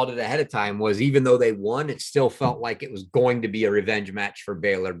kind of called it ahead of time, was even though they won, it still felt like it was going to be a revenge match for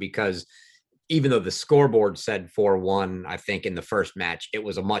Baylor, because even though the scoreboard said 4-1, I think in the first match, it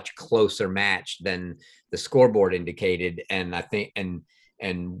was a much closer match than the scoreboard indicated. And I think,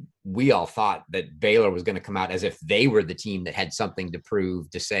 and we all thought that Baylor was going to come out as if they were the team that had something to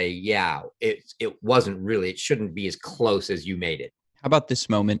prove, to say, yeah, it wasn't really, it shouldn't be as close as you made it. How about this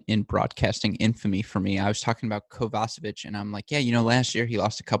moment in broadcasting infamy for me? I was talking about Kovacevic, and I'm like, yeah, last year he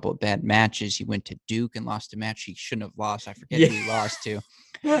lost a couple of bad matches. He went to Duke and lost a match he shouldn't have lost. I forget who he lost to.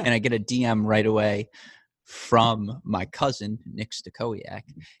 And I get a DM right away from my cousin, Nick Stakowiak,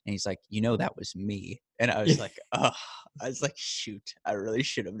 and he's like, that was me. And I was like, oh, shoot, I really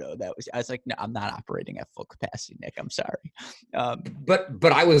should have known that was. I was like, no, I'm not operating at full capacity, Nick. I'm sorry.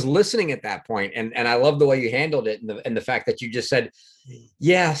 But I was listening at that point, and I love the way you handled it, and the fact that you just said,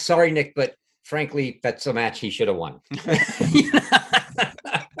 yeah, sorry, Nick, but frankly, that's a match he should have won.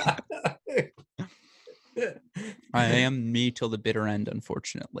 I am me till the bitter end,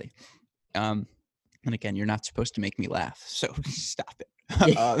 unfortunately. And again, you're not supposed to make me laugh, so stop it.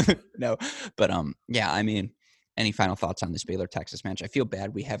 No, but yeah, I mean, any final thoughts on this Baylor Texas match? I feel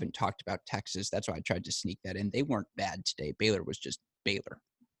bad we haven't talked about Texas. That's why I tried to sneak that in. They weren't bad today. Baylor was just Baylor.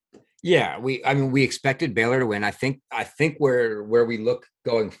 Yeah, we expected Baylor to win. I think where we look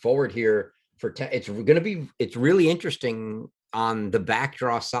going forward here it's really interesting on the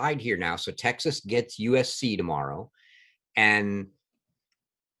backdraw side here now. So Texas gets USC tomorrow, and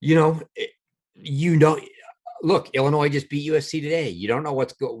you know, look, Illinois just beat USC today. You don't know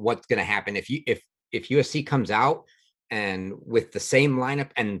what's going to happen if USC comes out and with the same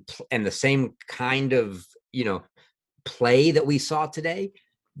lineup and the same kind of play that we saw today.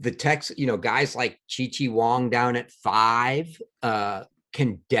 The guys like Chi Wong down at 5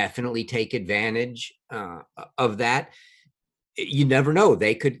 can definitely take advantage of that. You never know,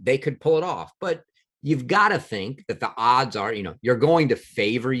 they could pull it off, but you've got to think that the odds are, you're going to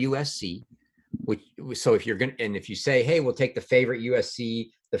favor USC. So if you're going to, and if you say, hey, we'll take the favorite USC,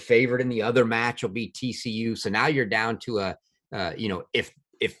 the favorite in the other match will be TCU. So now you're down to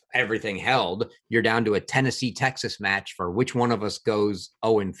if everything held, you're down to a Tennessee Texas match for which one of us goes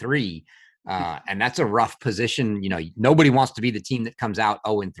 0-3. And that's a rough position. Nobody wants to be the team that comes out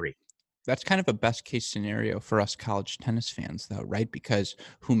 0-3. That's kind of a best case scenario for us college tennis fans, though, right? Because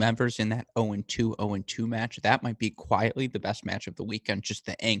whomever's in that 0-2 match, that might be quietly the best match of the weekend, just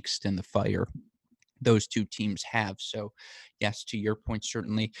the angst and the fire those two teams have. So, yes, to your point,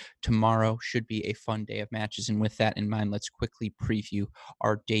 certainly tomorrow should be a fun day of matches. And with that in mind, let's quickly preview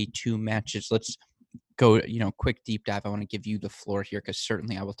our day 2 matches. Let's go, quick deep dive. I want to give you the floor here, because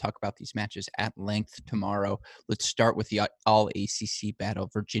certainly I will talk about these matches at length tomorrow. Let's start with the all ACC battle.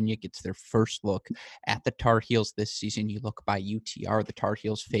 Virginia gets their first look at the Tar Heels this season. You look by UTR, the Tar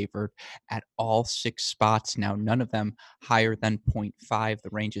Heels favored at all 6 spots. Now, none of them higher than 0.5. The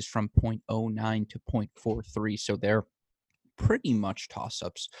range is from 0.09 to 0.43. So they're pretty much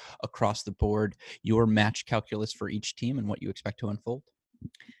toss-ups across the board. Your match calculus for each team and what you expect to unfold?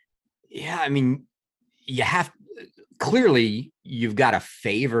 Yeah, I mean, you have clearly you've got to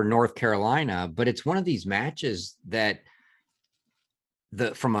favor North Carolina, but it's one of these matches that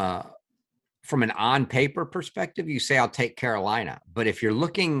the from an on paper perspective, you say I'll take Carolina. But if you're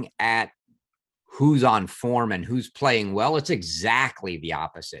looking at who's on form and who's playing well, it's exactly the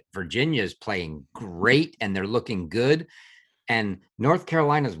opposite. Virginia is playing great and they're looking good. And North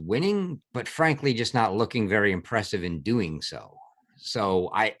Carolina's winning, but frankly, just not looking very impressive in doing so.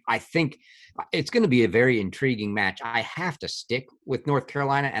 So I think it's going to be a very intriguing match. I have to stick with North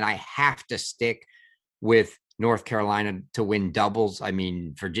Carolina, and I have to stick with North Carolina to win doubles. I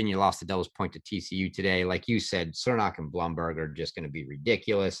mean, Virginia lost the doubles point to TCU today. Like you said, Cernak and Blumberg are just going to be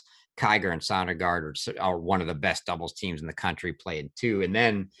ridiculous. Kiger and Sondergaard are one of the best doubles teams in the country playing too. And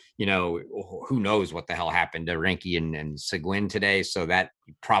then, who knows what the hell happened to Rinke and Seguin today. So that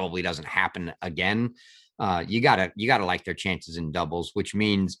probably doesn't happen again. You gotta like their chances in doubles, which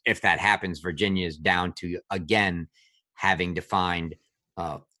means if that happens, Virginia is down to again having to find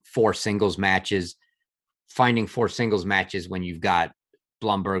four singles matches. Finding four singles matches when you've got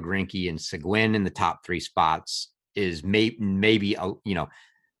Blumberg, Rinke, and Seguin in the top three spots is maybe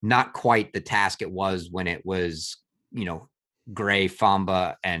not quite the task it was when it was Gray,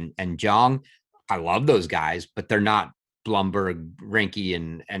 Famba, and Jong. I love those guys, but they're not Blumberg,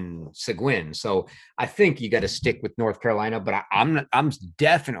 Rinke, and Seguin. So I think you got to stick with North Carolina, but I'm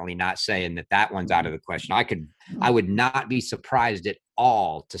definitely not saying that one's out of the question. I would not be surprised at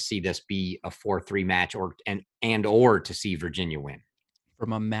all to see this be a 4-3 match or to see Virginia win.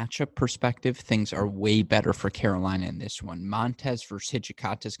 From a matchup perspective, things are way better for Carolina in this one. Montez versus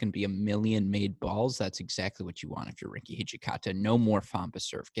Hijikata is going to be a million made balls. That's exactly what you want if you're Rinke Hijikata. No more Famba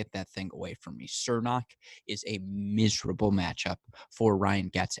serve. Get that thing away from me. Cernak is a miserable matchup for Ryan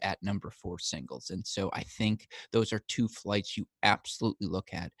Getz at number 4 singles. And so I think those are two flights you absolutely look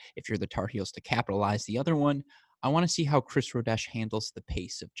at if you're the Tar Heels to capitalize. The other one, I want to see how Chris Rodesh handles the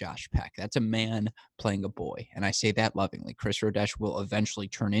pace of Josh Peck. That's a man playing a boy, and I say that lovingly. Chris Rodesh will eventually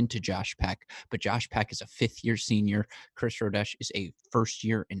turn into Josh Peck, but Josh Peck is a fifth-year senior. Chris Rodesh is a first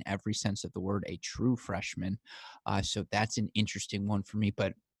year in every sense of the word, a true freshman. So that's an interesting one for me,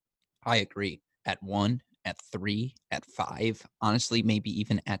 but I agree. At 1, at 3, at 5, honestly, maybe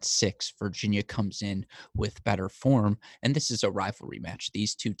even at 6, Virginia comes in with better form, and this is a rivalry match.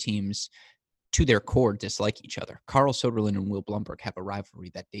 These two teams, to their core, dislike each other. Carl Soderlund and Will Blumberg have a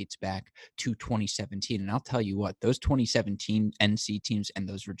rivalry that dates back to 2017. And I'll tell you what, those 2017 NC teams and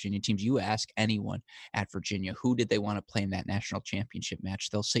those Virginia teams, you ask anyone at Virginia, who did they want to play in that national championship match?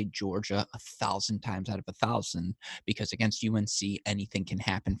 They'll say Georgia 1,000 times out of 1,000, because against UNC, anything can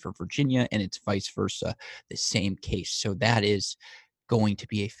happen for Virginia, and it's vice versa, the same case. So that is going to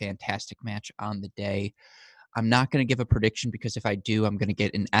be a fantastic match on the day. I'm not going to give a prediction because if I do, I'm going to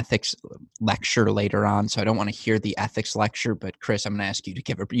get an ethics lecture later on. So I don't want to hear the ethics lecture. But Chris, I'm going to ask you to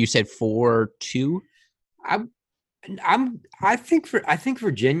give a. You said 4-2. I think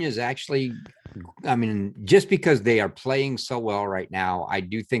Virginia is actually. I mean, just because they are playing so well right now, I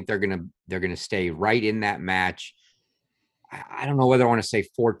do think they're gonna stay right in that match. I don't know whether I want to say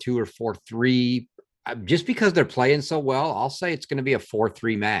 4-2 or 4-3. Just because they're playing so well, I'll say it's going to be a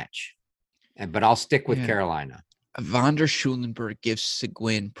 4-3 match. But I'll stick with Carolina. Von der Schulenberg gives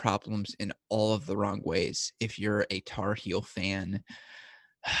Seguin problems in all of the wrong ways. If you're a Tar Heel fan,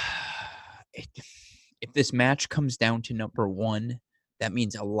 if this match comes down to number 1, that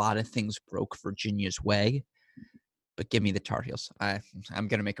means a lot of things broke Virginia's way. But give me the Tar Heels. I'm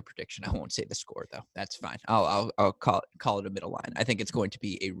going to make a prediction. I won't say the score, though. That's fine. I'll call it a middle line. I think it's going to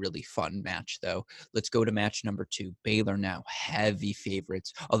be a really fun match, though. Let's go to match number 2. Baylor now heavy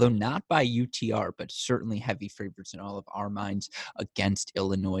favorites, although not by UTR, but certainly heavy favorites in all of our minds against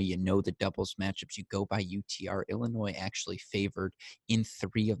Illinois. You know the doubles matchups. You go by UTR. Illinois actually favored in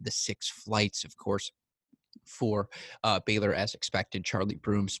 3 of the 6 flights, of course. For Baylor, as expected, Charlie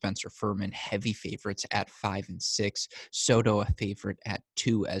Broom, Spencer Furman, heavy favorites at 5 and 6. Soto, a favorite at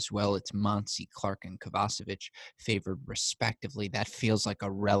 2 as well. It's Monsi, Clark, and Kovacevic favored respectively. That feels like a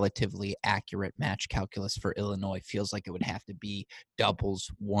relatively accurate match calculus for Illinois. Feels like it would have to be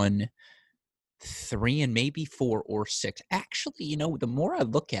doubles 1, 3, and maybe 4 or 6. Actually, the more I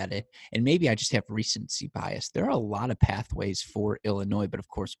look at it, and maybe I just have recency bias, there are a lot of pathways for Illinois, but of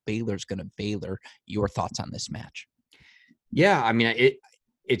course, Baylor's going to Baylor. Your thoughts on this match? Yeah, I mean,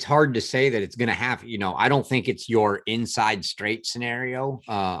 it's hard to say that it's going to have, I don't think it's your inside straight scenario.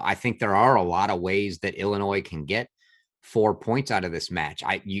 I think there are a lot of ways that Illinois can get 4 points out of this match.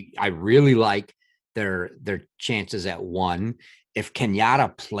 I really like their chances at 1. If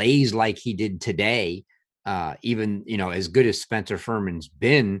Kenyatta plays like he did today, even, as good as Spencer Furman's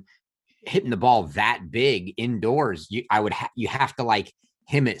been, hitting the ball that big indoors. You have to like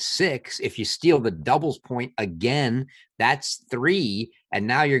him at 6. If you steal the doubles point again, that's 3. And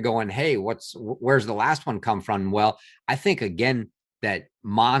now you're going, hey, where's the last one come from? Well, I think again that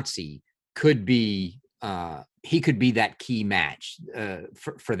Monty could be he could be that key match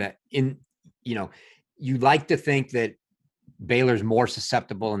for that. You like to think that Baylor's more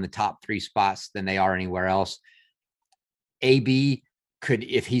susceptible in the top 3 spots than they are anywhere else. AB could,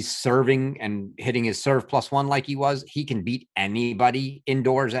 if he's serving and hitting his serve +1 like he was, he can beat anybody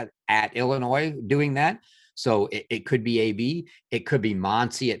indoors at Illinois doing that. So it could be AB. It could be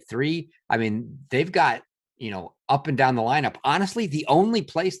Monty at 3. I mean, they've got, up and down the lineup. Honestly, the only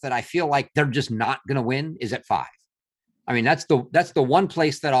place that I feel like they're just not going to win is at 5. I mean, that's the one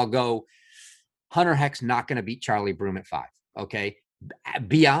place that I'll go, Hunter Heck's not going to beat Charlie Broom at 5. Okay.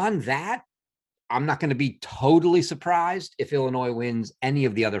 Beyond that, I'm not going to be totally surprised if Illinois wins any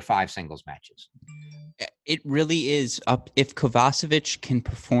of the other 5 singles matches. It really is up. If Kovacevic can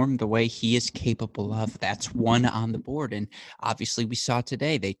perform the way he is capable of, that's one on the board. And obviously we saw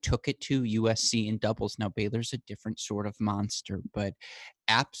today, they took it to USC in doubles. Now Baylor's a different sort of monster, but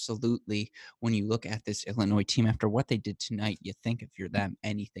absolutely, when you look at this Illinois team after what they did tonight, you think if you're them,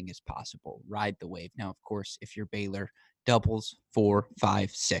 anything is possible. Ride the wave. Now, of course, if you're Baylor, doubles 4,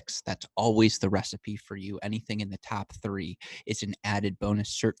 5, 6. That's always the recipe for you. Anything in the top 3 is an added bonus.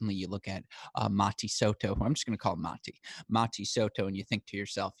 Certainly, you look at Mati Soto. I'm just going to call him Mati Soto, and you think to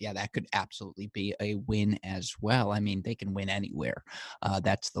yourself, yeah, that could absolutely be a win as well. I mean, they can win anywhere.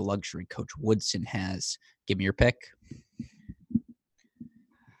 That's the luxury Coach Woodson has. Give me your pick.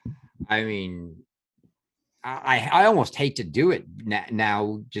 I mean, I almost hate to do it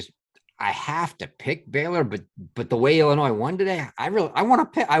now. Just I have to pick Baylor, but the way Illinois won today, I want to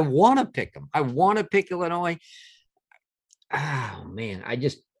pick. I want to pick them. I want to pick Illinois. Oh man, I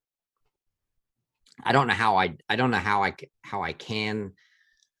don't know how I can.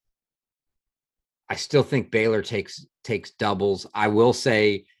 I still think Baylor takes doubles. I will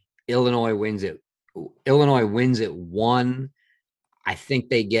say Illinois wins it. Illinois wins at 1. I think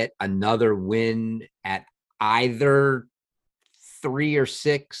they get another win at either 3 or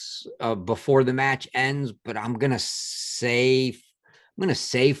 6 before the match ends, but I'm gonna say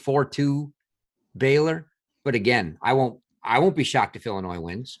 4-2 Baylor. But again, I won't be shocked if Illinois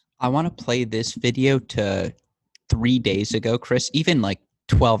wins. I want to play this video to 3 days ago, Chris, even like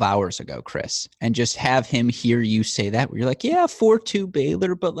 12 hours ago, Chris, and just have him hear you say that, where you're like, yeah, 4-2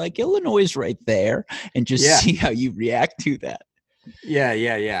 Baylor, but like Illinois is right there, and just see how you react to that.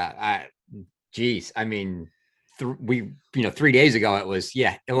 Yeah. Geez, I mean, 3 days ago it was,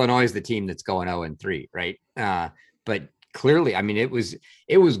 Illinois is the team that's going 0-3, right? But clearly, I mean, it was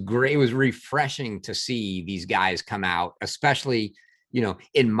great. It was refreshing to see these guys come out, especially,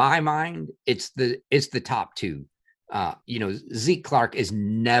 in my mind, it's the top 2. Zeke Clark is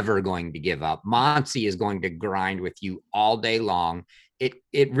never going to give up. Monty is going to grind with you all day long.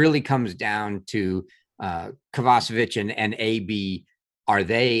 It really comes down to Kovacevic and AB. Are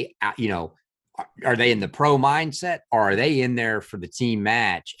they, are they in the pro mindset, or are they in there for the team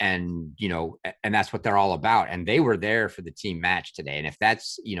match? And, and that's what they're all about. And they were there for the team match today. And if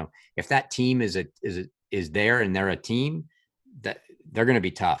that's, if that team is there and they're a team, that they're going to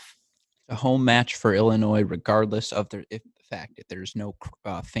be tough. A home match for Illinois, regardless of the fact that there's no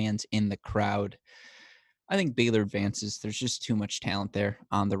fans in the crowd. I think Baylor advances. There's just too much talent there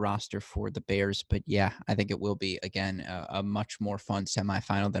on the roster for the Bears. But yeah, I think it will be, again, a much more fun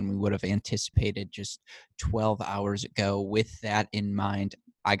semifinal than we would have anticipated just 12 hours ago. With that in mind,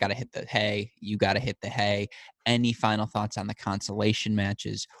 I got to hit the hay. You got to hit the hay. Any final thoughts on the consolation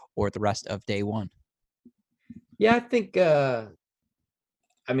matches or the rest of day 1? Yeah, I think, I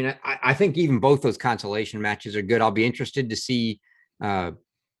think even both those consolation matches are good. I'll be interested to see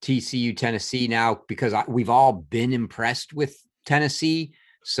TCU Tennessee now, because we've all been impressed with Tennessee.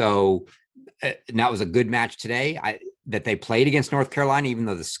 So that was a good match today. That they played against North Carolina, even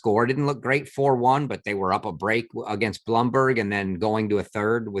though the score didn't look great, 4-1, but they were up a break against Blumberg and then going to a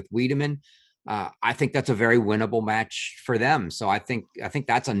third with Wiedemann. I think that's a very winnable match for them. So I think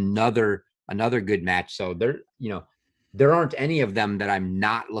that's another good match. So there aren't any of them that I'm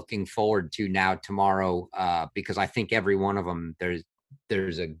not looking forward to now tomorrow, because I think every one of them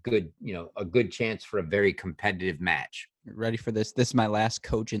there's a good chance for a very competitive match. Ready for this? This is my last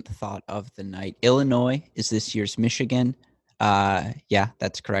cogent thought of the night. Illinois is this year's Michigan. Yeah,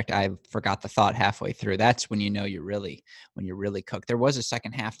 that's correct. I forgot the thought halfway through. That's when you're really cooked. There was a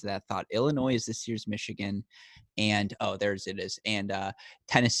second half to that thought. Illinois is this year's Michigan, and there's it is. And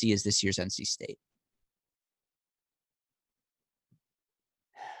Tennessee is this year's NC State.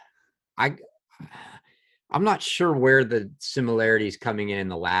 I I'm not sure where the similarities coming in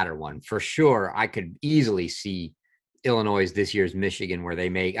the latter one. For sure, I could easily see Illinois this year's Michigan, where they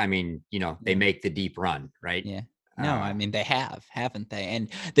make, I mean, they Yeah. make the deep run, right? Yeah. No, Uh, I mean they have, haven't they? And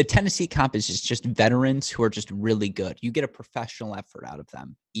the Tennessee comp is just veterans who are just really good. You get a professional effort out of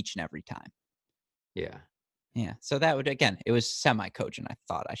them each and every time. yeah. Yeah. So that would, again, it was semi-cogent, I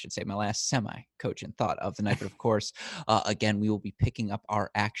thought. I should say my last semi-cogent thought of the night. But of course, again, we will be picking up our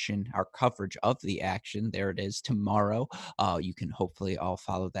coverage of the action. There it is tomorrow. You can hopefully all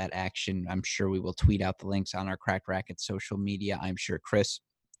follow that action. I'm sure we will tweet out the links on our Crack Racket social media. I'm sure Chris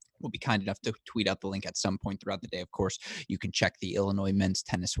will be kind enough to tweet out the link at some point throughout the day. Of course, you can check the Illinois men's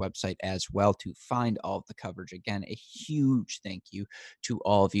tennis website as well to find all of the coverage. Again, a huge thank you to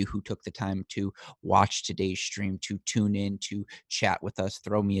all of you who took the time to watch today's stream, to tune in, to chat with us,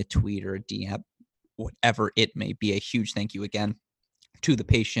 throw me a tweet or a DM, whatever it may be. A huge thank you again to the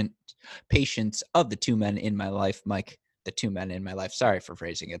patience of the two men in my life, Mike. The two men in my life. Sorry for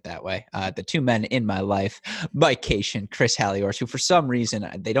phrasing it that way. The two men in my life, Mike Cation, Chris Halliors, who for some reason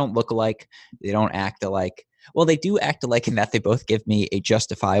they don't look alike, they don't act alike. Well, they do act alike in that they both give me a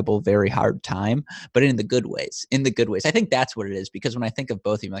justifiable, very hard time, but in the good ways. In the good ways. I think that's what it is, because when I think of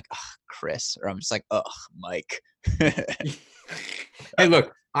both of you, I'm like, oh, Chris, or I'm just like, oh, Mike. Hey,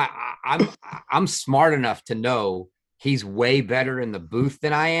 look, I'm smart enough to know he's way better in the booth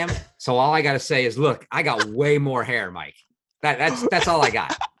than I am. So all I got to say is, look, I got way more hair, Mike. That's all I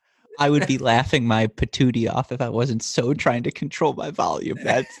got. I would be laughing my patootie off if I wasn't so trying to control my volume.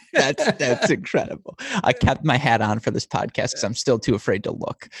 That's incredible. I kept my hat on for this podcast because I'm still too afraid to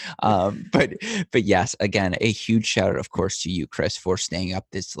look. But yes, again, a huge shout out, of course, to you, Chris, for staying up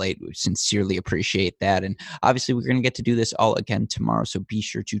this late. We sincerely appreciate that. And obviously, we're going to get to do this all again tomorrow. So be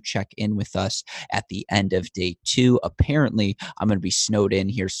sure to check in with us at the end of day 2. Apparently, I'm going to be snowed in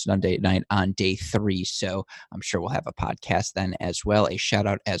here Sunday night on day 3. So I'm sure we'll have a podcast then as well. A shout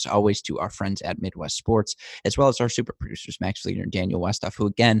out, as always, to our friends at Midwest Sports, as well as our super producers, Max Leader and Daniel Westoff, who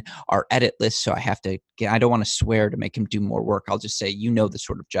again are edit lists. So I don't want to swear to make him do more work. I'll just say, the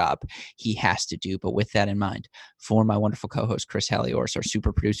sort of job he has to do. But with that in mind, for my wonderful co-host, Chris Halliors, our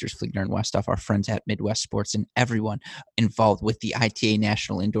super producers, Fliegner and Westoff, our friends at Midwest Sports, and everyone involved with the ITA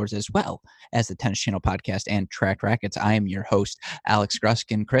National Indoors, as well as the Tennis Channel podcast and Track Rackets, I am your host, Alex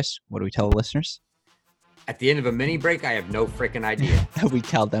Gruskin. Chris, what do we tell the listeners? At the end of a mini break, I have no freaking idea. We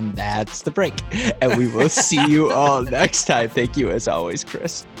tell them that's the break. And we will see you all next time. Thank you, as always,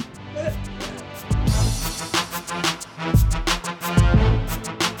 Chris.